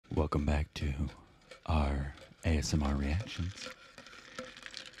Welcome back to our ASMR reactions,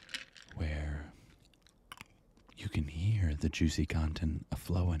 where you can hear the juicy content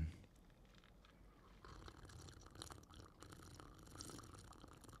a-flowing.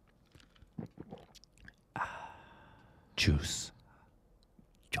 Juice.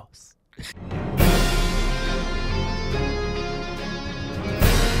 Juice.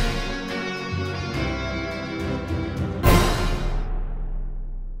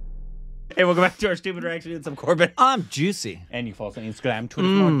 Hey, welcome back to our stupid reaction with some Corbin. I'm Juicy. And you follow us on Instagram, Twitter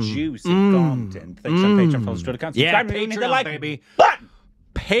for more juicy content. Thanks on Patreon, follow us Twitter account. Yeah, Subscribe, hit the Patreon, like baby. button.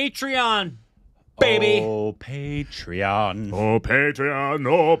 Patreon, baby. Oh, Patreon. Oh, Patreon,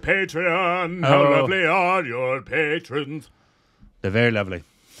 oh, Patreon, how Oh. lovely are your patrons. They're very lovely.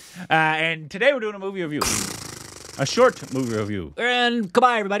 And today we're doing a movie review. A short movie review. And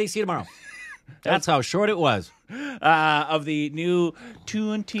goodbye, everybody. See you tomorrow. That's how short it was. Of the new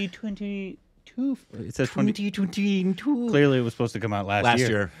 2022. It says 2022. Clearly it was supposed to come out last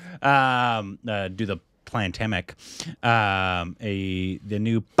year. Do the pandemic. The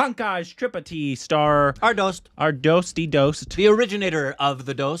new Pankaj Tripathi star. Our Dost. Our Dosty Dost. The originator of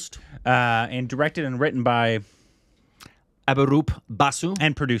the Dost. And directed and written by Abhiroop Basu.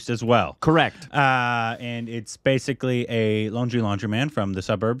 and produced as well. Correct. And it's basically a laundroman from the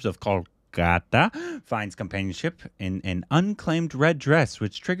suburbs of Kolkata finds companionship in an unclaimed red dress,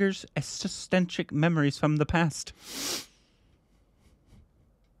 which triggers eccentric memories from the past.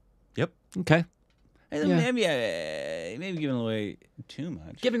 Yep. Okay. Maybe giving away too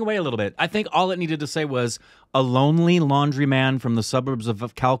much. Giving away a little bit. I think all it needed to say was a lonely laundryman from the suburbs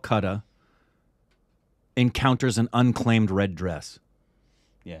of Calcutta encounters an unclaimed red dress.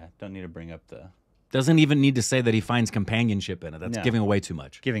 Yeah, don't need to bring up the... Doesn't even need to say that he finds companionship in it. That's No. giving away too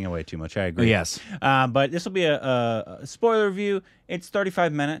much. Giving away too much, I agree. Yes. But this will be a spoiler review. It's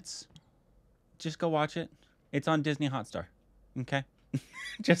 35 minutes. Just go watch it. It's on Disney Hotstar. Okay?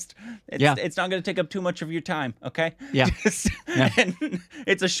 It's not going to take up too much of your time, okay? Yeah. And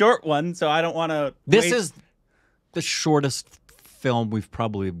it's a short one, so I don't want to... This is the shortest film we've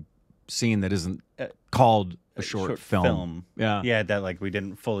probably seen that isn't called a short film. Yeah. Yeah, that like we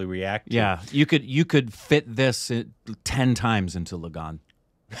didn't fully react to. Yeah. You could fit this 10 times into Lagan.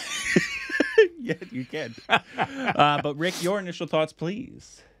 Yeah, you can. But Rick, your initial thoughts,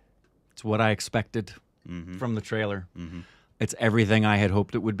 please. It's what I expected from the trailer. It's everything I had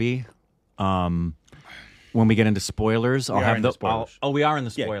hoped it would be. When we get into spoilers, I'll have the spoilers. we are in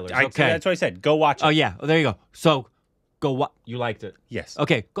the Yeah, spoilers. okay. Okay. That's what I said. Go watch it. Oh yeah. There you go. So go watch. You liked it. Yes.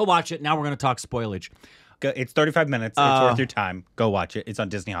 Okay. Go watch it. Now we're going to talk spoilage. It's 35 minutes. It's worth your time. Go watch it. It's on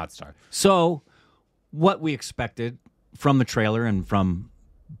Disney Hotstar. So, what we expected from the trailer and from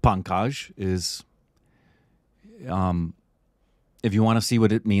Pankaj is, if you want to see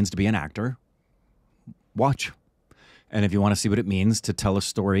what it means to be an actor, watch. And if you want to see what it means to tell a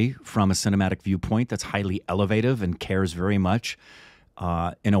story from a cinematic viewpoint that's highly elevative and cares very much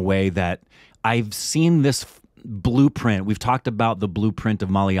in a way that I've seen this blueprint. We've talked about the blueprint of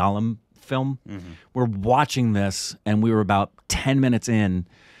Malayalam film. We're watching this, and we were about 10 minutes in,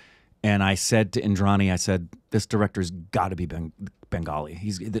 and I said to Indrani, I said, this director's got to be Bengali.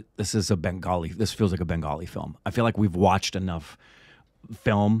 This is a Bengali. This feels like a Bengali film. I feel like we've watched enough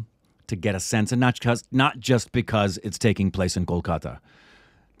film to get a sense, and not just because it's taking place in Kolkata.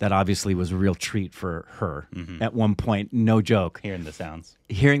 That obviously was a real treat for her at one point. No joke. Hearing the sounds.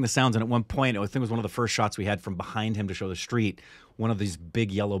 And at one point, I think it was one of the first shots we had from behind him to show the street. One of these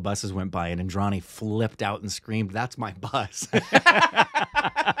big yellow buses went by, and Indrani flipped out and screamed, "That's my bus!"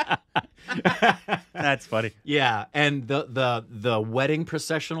 That's funny. Yeah, and the wedding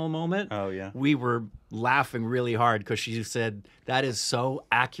processional moment. Oh, yeah. We were laughing really hard because she said that is so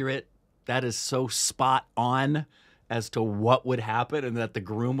accurate. That is so spot on as to what would happen, and that the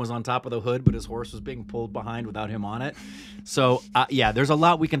groom was on top of the hood, but his horse was being pulled behind without him on it. So, yeah, there's a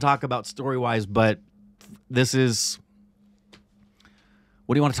lot we can talk about story-wise, but this is...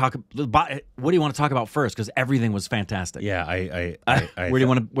 What do you want to talk about first? Because everything was fantastic. Yeah, where do we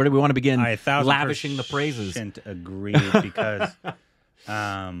want to begin? I 1,000% lavishing the praises. Agree because,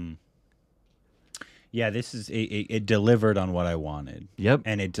 yeah, this is it delivered on what I wanted. Yep,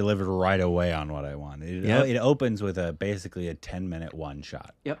 and it delivered right away on what I wanted. It opens with basically a 10-minute one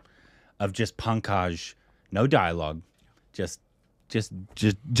shot. Yep, of just Pankaj, no dialogue, just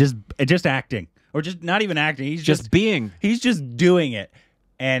acting, or just not even acting. He's just being. He's just doing it.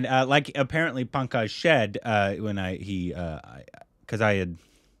 And like apparently Pankaj said when because I had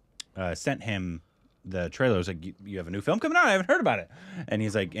sent him the trailer. I was like, you have a new film coming out? I haven't heard about it. And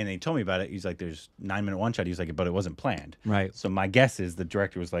he's like, and he told me about it. He's like, there's 9-minute one shot. He's like, but it wasn't planned. Right. So my guess is the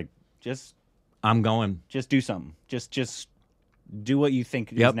director was like, I'm going. Just do something. Just do what you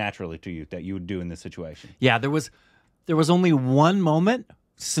think is naturally to you that you would do in this situation. Yeah, there was only one moment,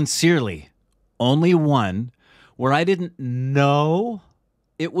 sincerely, only one, where I didn't know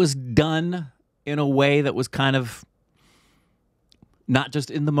it was done in a way that was kind of not just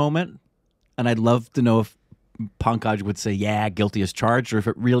in the moment. And I'd love to know if Pankaj would say, yeah, guilty as charged, or if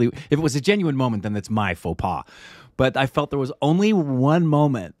it was a genuine moment, then that's my faux pas. But I felt there was only one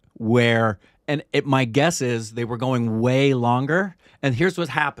moment where, and my guess is they were going way longer. And here's what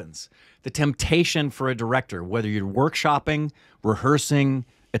happens. The temptation for a director, whether you're workshopping, rehearsing,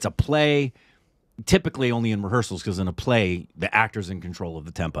 it's a play, typically only in rehearsals, because in a play, the actor's in control of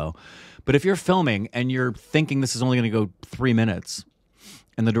the tempo. But if you're filming and you're thinking this is only going to go 3 minutes,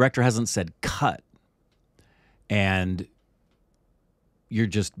 and the director hasn't said cut, and you're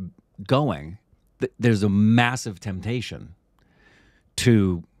just going, there's a massive temptation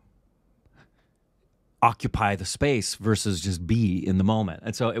to occupy the space versus just be in the moment.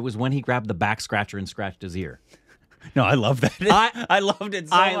 And so it was when he grabbed the back scratcher and scratched his ear. No, I love that. I loved it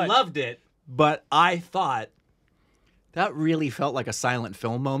so much. I loved it, but I thought that really felt like a silent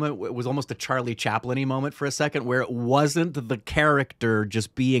film moment. It was almost a Charlie Chaplin-y moment for a second, where it wasn't the character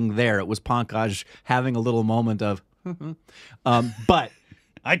just being there. It was Pankaj having a little moment of, but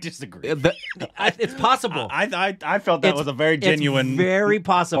I disagree. It's possible. I felt that was a very genuine, very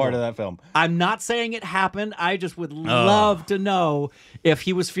possible part of that film. I'm not saying it happened. I just would love to know if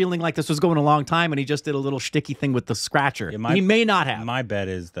he was feeling like this was going a long time and he just did a little shticky thing with the scratcher. Yeah, he may not have. My bet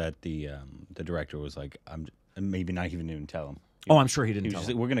is that the director was like, maybe not even tell him. I'm sure he didn't tell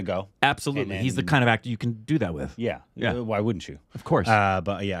him. We're going to go. Absolutely. He's the kind of actor you can do that with. Yeah. Why wouldn't you? Of course.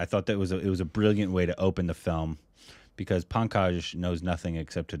 But yeah, I thought that it was a brilliant way to open the film, because Pankaj knows nothing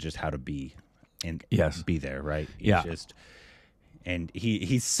except to just how to be and be there, right?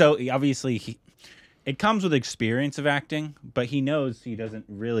 He's so obviously it comes with experience of acting, but he knows he doesn't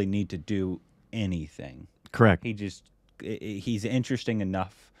really need to do anything. Correct. He's interesting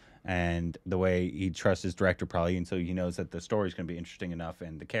enough, and the way he trusts his director probably, and so he knows that the story's going to be interesting enough,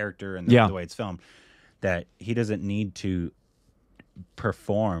 and the character and the way it's filmed, that he doesn't need to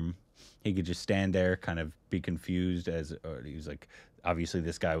perform. He could just stand there, kind of be confused he was like, obviously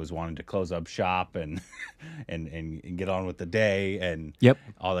this guy was wanting to close up shop and and get on with the day and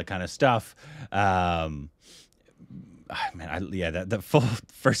all that kind of stuff. The full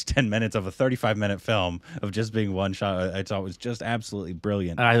first 10 minutes of a 35-minute film of just being one shot, I thought was just absolutely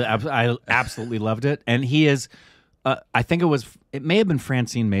brilliant. I absolutely loved it. And he is, I think it may have been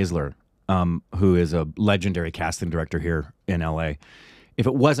Francine Maisler, who is a legendary casting director here in LA. If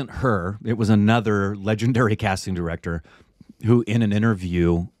it wasn't her, it was another legendary casting director who, in an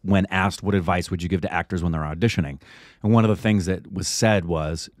interview, when asked what advice would you give to actors when they're auditioning, and one of the things that was said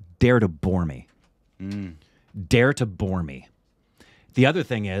was, dare to bore me. Dare to bore me. The other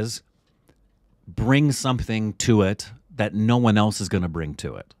thing is, bring something to it that no one else is going to bring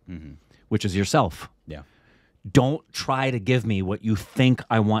to it, which is yourself. Yeah. Don't try to give me what you think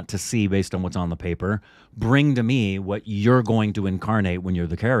I want to see based on what's on the paper. Bring to me what you're going to incarnate when you're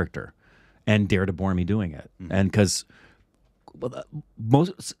the character, and dare to bore me doing it. And because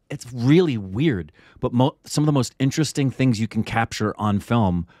it's really weird, but some of the most interesting things you can capture on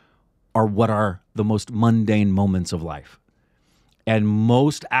film are what are the most mundane moments of life. And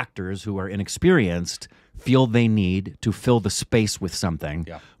most actors who are inexperienced feel they need to fill the space with something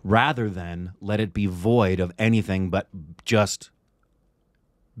rather than let it be void of anything but just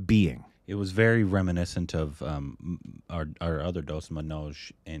being. It was very reminiscent of our other dos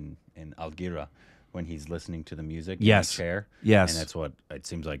Manoj in Algira, when he's listening to the music in the chair. Yes. And that's what it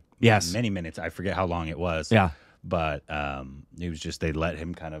seems like. Many minutes. I forget how long it was. Yeah. But it was just, they let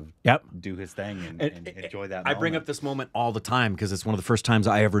him kind of do his thing and enjoy that moment. I bring up this moment all the time because it's one of the first times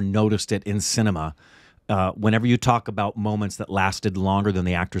I ever noticed it in cinema. Whenever you talk about moments that lasted longer than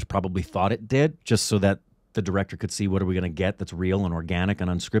the actors probably thought it did, just so that the director could see what are we going to get that's real and organic and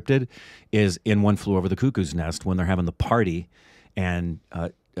unscripted, is in One Flew Over the Cuckoo's Nest, when they're having the party and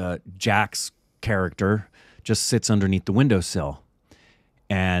Jack's character just sits underneath the windowsill.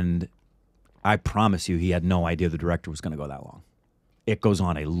 And I promise you, he had no idea the director was going to go that long. It goes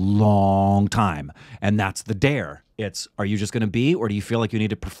on a long time. And that's the dare. It's, are you just going to be, or do you feel like you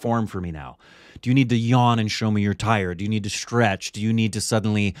need to perform for me now? Do you need to yawn and show me you're tired? Do you need to stretch? Do you need to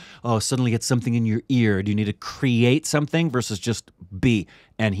suddenly get something in your ear? Do you need to create something versus just be?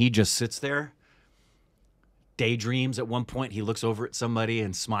 And he just sits there daydreams at one point. He looks over at somebody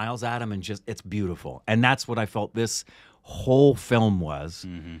and smiles at him, and just, it's beautiful. And that's what I felt this whole film was.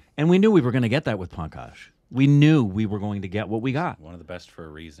 And we knew we were going to get that with Pankaj. We knew we were going to get what we got. One of the best for a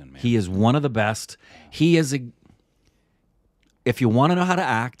reason, man. He is one of the best. He is if you want to know how to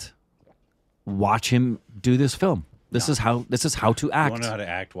act, watch him do this film. This is how to act. You want to know how to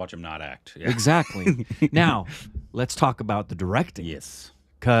act, watch him not act. Yeah. Exactly. Now, let's talk about the directing. Yes.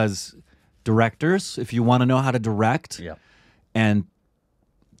 Because directors, if you want to know how to direct and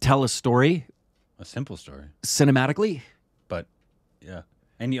tell a story. A simple story. Cinematically. But, yeah.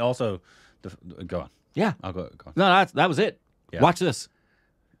 And you also, go on. Yeah. I'll go on. No, that was it. Yeah. Watch this.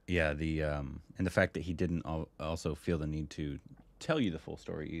 Yeah, and the fact that he didn't also feel the need to tell you the full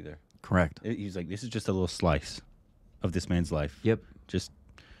story either. Correct. He's like, this is just a little slice of this man's life. Yep.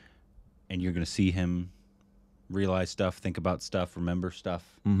 And you're going to see him realize stuff, think about stuff, remember stuff.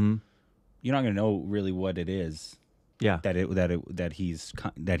 Mm-hmm. You're not going to know really what it is. Yeah. That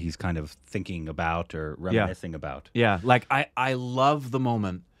he's kind of thinking about or reminiscing about. Yeah. Like I love the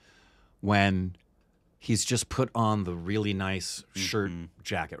moment when he's just put on the really nice shirt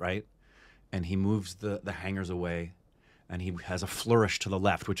jacket, right? And he moves the hangers away. And he has a flourish to the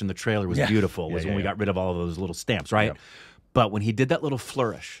left, which in the trailer was beautiful. Was when we got rid of all of those little stamps, right? Yeah. But when he did that little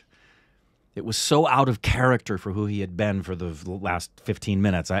flourish, it was so out of character for who he had been for the last 15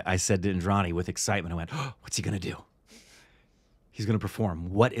 minutes. I said to Indrani with excitement, I went, oh, what's he going to do? He's going to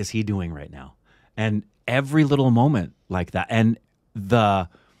perform. What is he doing right now? And every little moment like that. And the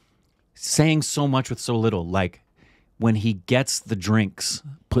saying so much with so little, like when he gets the drinks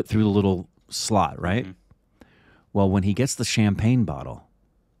put through the little slot, right? Mm-hmm. Well, when he gets the champagne bottle,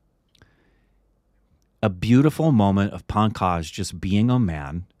 a beautiful moment of Pankaj just being a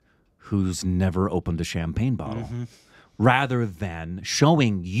man who's never opened a champagne bottle. Mm-hmm. Rather than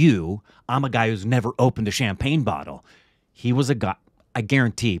showing you, I'm a guy who's never opened a champagne bottle. He was a guy, I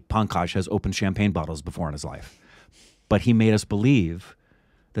guarantee Pankaj has opened champagne bottles before in his life. But he made us believe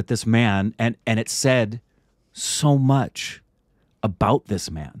that this man, and it said so much about this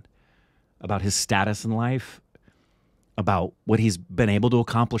man, about his status in life, about what he's been able to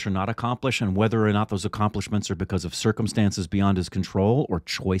accomplish or not accomplish, and whether or not those accomplishments are because of circumstances beyond his control or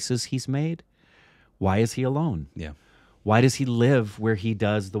choices he's made. Why is he alone? Yeah. Why does he live where he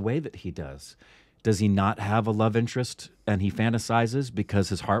does the way that he does? Does he not have a love interest and he fantasizes because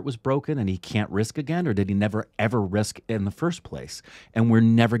his heart was broken and he can't risk again? Or did he never, ever risk in the first place? And we're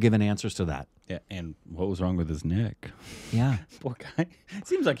never given answers to that. Yeah, and what was wrong with his neck? Yeah. Poor guy. It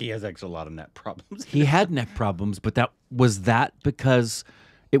seems like he has actually a lot of neck problems. He had neck problems, but was that because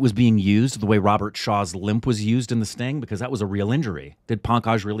it was being used the way Robert Shaw's limp was used in The Sting? Because that was a real injury. Did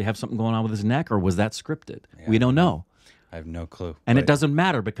Pankaj really have something going on with his neck, or was that scripted? Yeah, we don't know. I have no clue. And it doesn't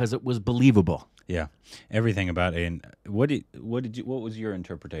matter because it was believable. Yeah, everything about it. And what was your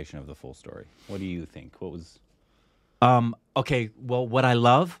interpretation of the full story? What do you think? What was? Okay. Well, what I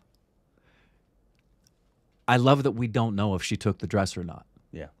love that we don't know if she took the dress or not.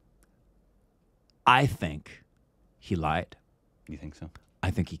 Yeah. I think he lied. You think so?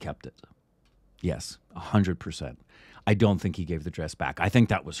 I think he kept it. Yes, 100%. I don't think he gave the dress back. I think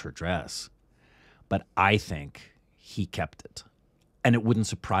that was her dress, but I think he kept it. And it wouldn't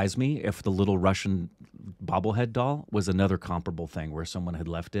surprise me if the little Russian bobblehead doll was another comparable thing where someone had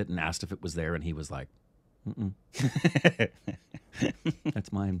left it and asked if it was there, and he was like, mm-mm.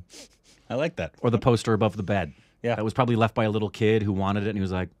 That's mine. I like that. Or the poster above the bed. Yeah. That was probably left by a little kid who wanted it, and he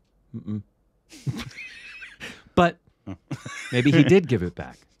was like, mm-mm. But maybe he did give it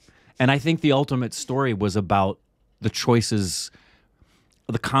back. And I think the ultimate story was about the choices,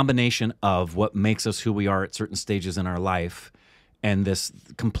 the combination of what makes us who we are at certain stages in our life, and this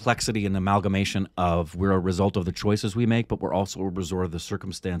complexity and amalgamation of we're a result of the choices we make, but we're also a result of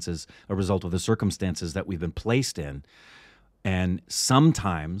the circumstances that we've been placed in. And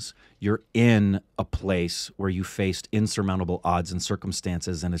sometimes you're in a place where you faced insurmountable odds and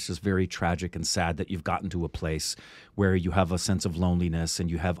circumstances, and it's just very tragic and sad that you've gotten to a place where you have a sense of loneliness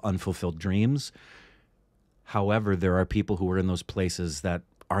and you have unfulfilled dreams. However, there are people who are in those places that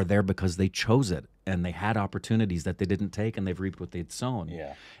are there because they chose it, and they had opportunities that they didn't take, and they've reaped what they'd sown.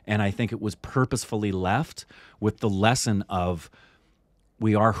 Yeah. And I think it was purposefully left with the lesson of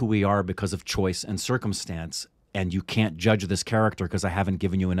we are who we are because of choice and circumstance, and you can't judge this character because I haven't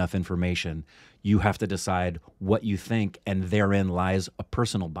given you enough information. You have to decide what you think, and therein lies a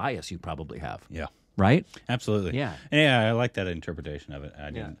personal bias you probably have. Yeah. right? Absolutely. Yeah. And yeah, I like that interpretation of it.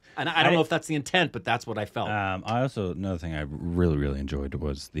 I didn't. And I don't know if that's the intent, but that's what I felt. I also, another thing I really, really enjoyed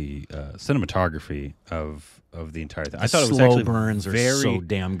was the cinematography of the entire thing. I thought it was slow actually burns very, are so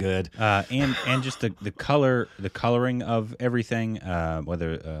damn good. and just the coloring of everything,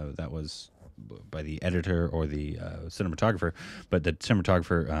 whether that was by the editor or the cinematographer, but the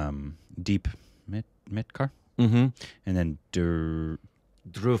cinematographer, Deep Mitkar, and then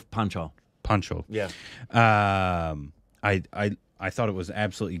Dhruv Pancho. Yeah. I thought it was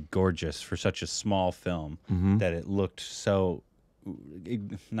absolutely gorgeous for such a small film that it looked so.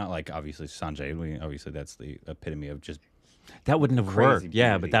 Not like obviously Sanjay. Obviously, that's the epitome of just. That wouldn't have worked. Beauty.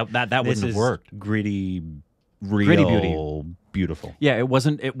 Yeah, but that wouldn't have worked. Gritty, real, Gritty beauty. Beautiful. Yeah, it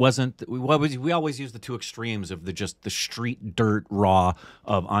wasn't. We always use the two extremes of the street dirt raw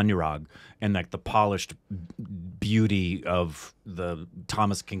of Anurag and like the polished beauty of the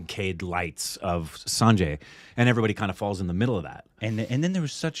Thomas Kincaid lights of Sanjay, and everybody kind of falls in the middle of that. And then there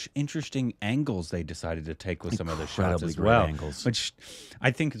was such interesting angles they decided to take with some of the shots as great well, angles. which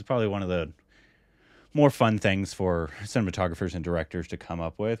I think is probably one of the more fun things for cinematographers and directors to come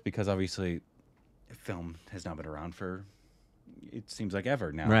up with, because obviously film has not been around for, it seems like,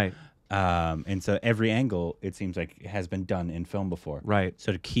 ever now. Right. And so every angle, it seems like, has been done in film before. Right.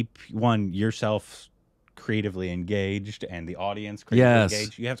 So to keep yourself creatively engaged and the audience creatively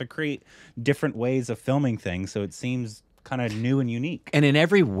engaged, you have to create different ways of filming things so it seems kind of new and unique. And in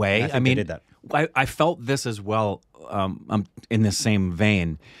every way, I mean, they did that. I felt this as well. In this same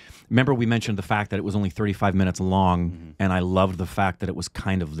vein. Remember, we mentioned the fact that it was only 35 minutes long, and I loved the fact that it was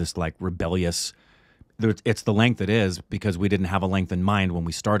kind of this like rebellious. It's the length it is because we didn't have a length in mind when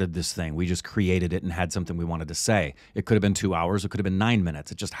we started this thing. We just created it and had something we wanted to say. It could have been 2 hours. It could have been 9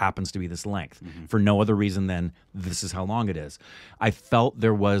 minutes. It just happens to be this length for no other reason than this is how long it is. I felt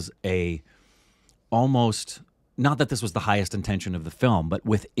there was almost, not that this was the highest intention of the film, but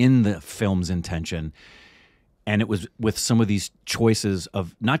within the film's intention. And it was with some of these choices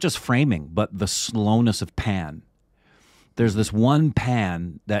of not just framing, but the slowness of pan. There's this one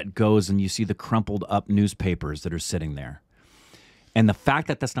pan that goes and you see the crumpled up newspapers that are sitting there. And the fact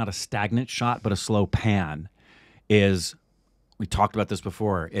that that's not a stagnant shot, but a slow pan is, we talked about this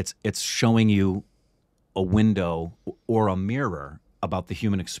before, it's showing you a window or a mirror about the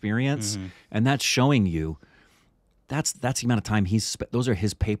human experience. And that's showing you, that's the amount of time those are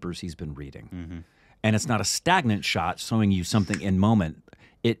his papers he's been reading. And it's not a stagnant shot showing you something in moment.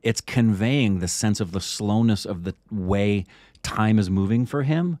 It's conveying the sense of the slowness of the way time is moving for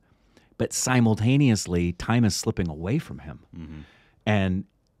him, but simultaneously time is slipping away from him. And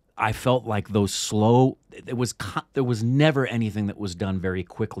I felt like those slow. There was never anything that was done very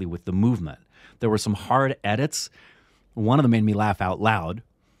quickly with the movement. There were some hard edits. One of them made me laugh out loud,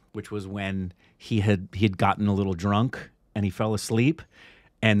 which was when he had gotten a little drunk and he fell asleep,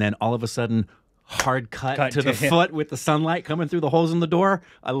 and then all of a sudden, hard cut to the foot with the sunlight coming through the holes in the door.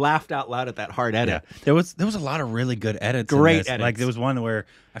 I laughed out loud at that hard edit. Yeah. There was a lot of really good edits. Great edits. Like there was one where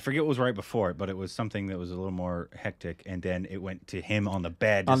I forget what was right before it, but it was something that was a little more hectic, and then it went to him on the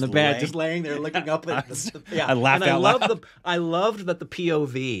bed, just laying there looking up at. I laughed out loud. I loved that the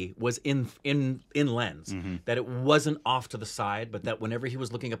POV was in lens, that it wasn't off to the side, but that whenever he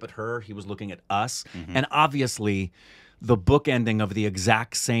was looking up at her, he was looking at us, and obviously. The bookending of the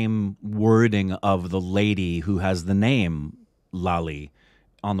exact same wording of the lady who has the name Laali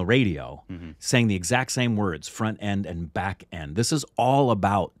on the radio, saying the exact same words, front end and back end. This is all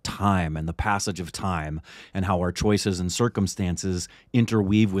about time and the passage of time and how our choices and circumstances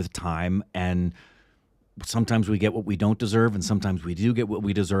interweave with time, and sometimes we get what we don't deserve and sometimes we do get what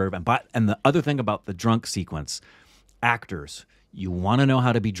we deserve. And the other thing about the drunk sequence, actors, you want to know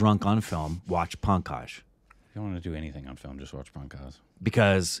how to be drunk on film, watch Pankaj. If you don't want to do anything on film, just watch Pankaj.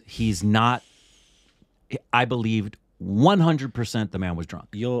 Because he's not, I believed 100% the man was drunk.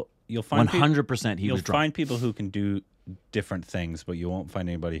 You'll find 100% he was drunk. You'll find people who can do different things, but you won't find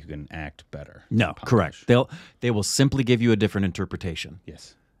anybody who can act better. No, correct. They will simply give you a different interpretation.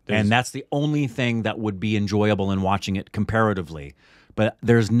 Yes. And that's the only thing that would be enjoyable in watching it comparatively. But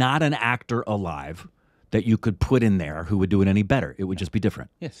there's not an actor alive that you could put in there who would do it any better. It would just be different.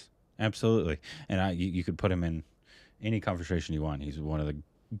 Yes. Absolutely. And you could put him in any conversation you want. He's one of the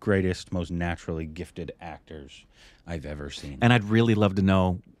greatest, most naturally gifted actors I've ever seen. And I'd really love to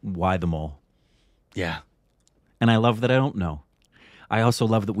know why the mole. Yeah. And I love that I don't know. I also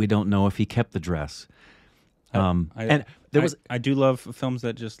love that we don't know if he kept the dress. I do love films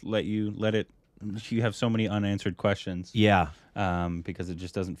that just let you have so many unanswered questions. Yeah. Because it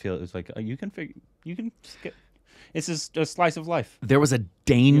just doesn't feel, it's like, you can skip. It's just a slice of life. There was a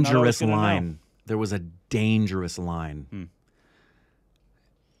dangerous line there was a dangerous line.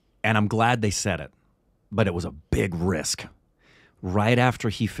 And I'm glad they said it, but it was a big risk. Right after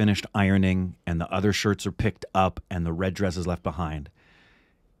he finished ironing and the other shirts are picked up and the red dress is left behind,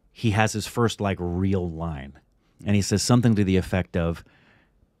 he has his first like real line. And he says something to the effect of,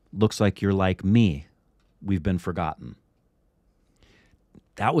 "Looks like you're like me. We've been forgotten."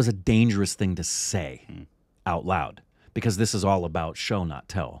 That was a dangerous thing to say out loud, because this is all about show, not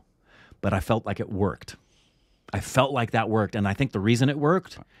tell. But I felt like it worked. I felt like that worked, and I think the reason it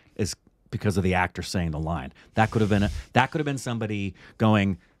worked is because of the actor saying the line. That could have been somebody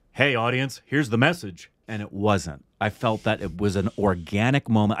going, "Hey, audience, here's the message," and it wasn't. I felt that it was an organic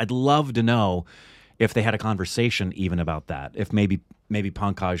moment. I'd love to know if they had a conversation even about that. If maybe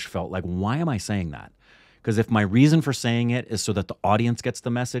Pankaj felt like, "Why am I saying that?" Because if my reason for saying it is so that the audience gets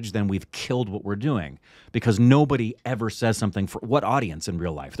the message, then we've killed what we're doing. Because nobody ever says something for what audience in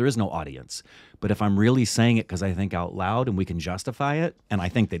real life? There is no audience. But if I'm really saying it because I think out loud and we can justify it, and I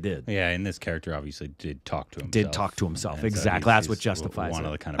think they did. Yeah, and this character obviously did talk to himself. Did talk to himself, exactly. That's what justifies one it.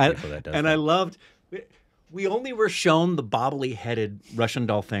 of the kind of people that does and that. I loved, we only were shown the bobbly-headed Russian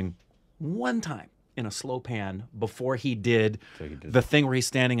doll thing one time in a slow pan before he did the thing where he's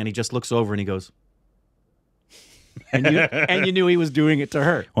standing and he just looks over and he goes, and you knew he was doing it to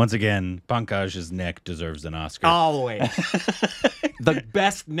her. Once again, Pankaj's neck deserves an Oscar. Always. The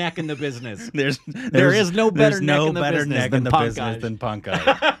best neck in the business. There is no better neck in the business than Pankaj.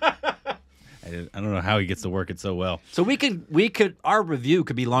 I don't know how he gets to work it so well. So our review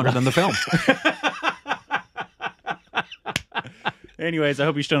could be longer than the film. Anyways, I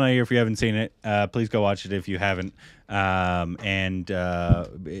hope you still know here if you haven't seen it. Please go watch it if you haven't.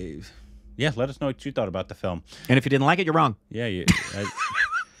 Yeah, let us know what you thought about the film. And if you didn't like it, you're wrong. Yeah, I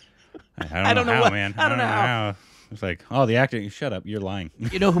don't know how, man. I don't know how. It's like, oh, the acting. Shut up. You're lying.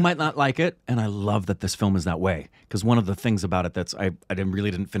 You know who might not like it? And I love that this film is that way. Because one of the things about it that's I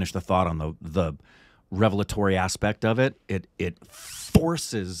really didn't finish the thought on the revelatory aspect of it. It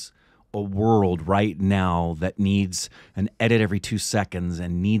forces a world right now that needs an edit every 2 seconds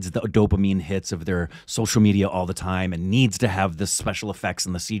and needs the dopamine hits of their social media all the time and needs to have the special effects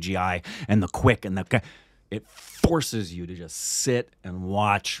and the CGI and the quick and the... It forces you to just sit and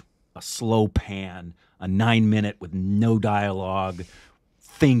watch a slow pan, a 9-minute with no dialogue,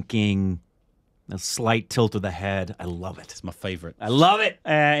 thinking, a slight tilt of the head. I love it. It's my favorite. I love it.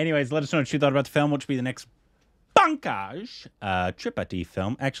 Anyways, let us know what you thought about the film. What should be the next Pankaj Tripathi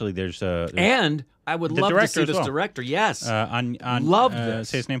film? Actually, there's and I would love to see this director. Yes, love this.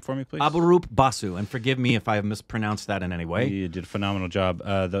 Say his name for me, please. Abhiroop Basu, and forgive me if I have mispronounced that in any way. You did a phenomenal job.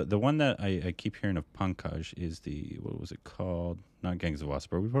 The one that I keep hearing of Pankaj is what was it called? Not Gangs of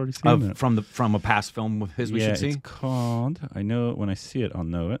Wasseypur. We've already seen that from a past film of his. We should see. It's called. I know it when I see it. I'll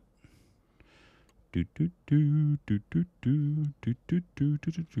know it.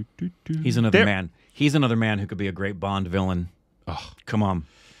 He's another man. He's another man who could be a great Bond villain. Oh, come on.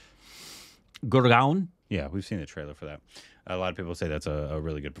 Gurgaon? Yeah, we've seen the trailer for that. A lot of people say that's a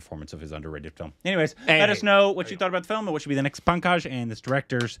really good performance of his underrated film. Anyways, let us know what you thought about the film and what should be the next Pankaj and this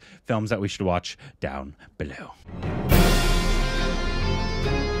director's films that we should watch down below.